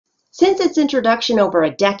Since its introduction over a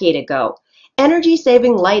decade ago,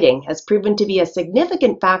 energy-saving lighting has proven to be a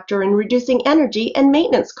significant factor in reducing energy and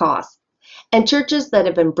maintenance costs. And churches that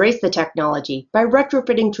have embraced the technology by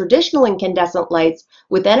retrofitting traditional incandescent lights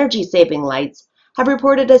with energy-saving lights have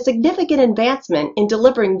reported a significant advancement in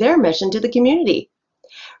delivering their mission to the community.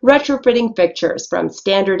 Retrofitting fixtures from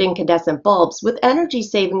standard incandescent bulbs with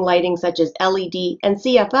energy-saving lighting such as LED and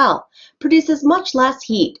CFL produces much less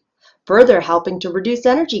heat, further helping to reduce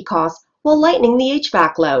energy costs while lightening the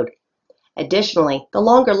HVAC load. Additionally, the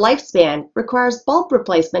longer lifespan requires bulb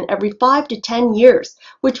replacement every 5 to 10 years,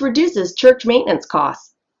 which reduces church maintenance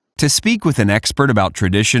costs. To speak with an expert about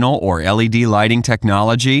traditional or LED lighting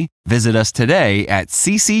technology, visit us today at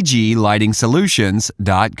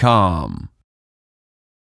ccglightingsolutions.com.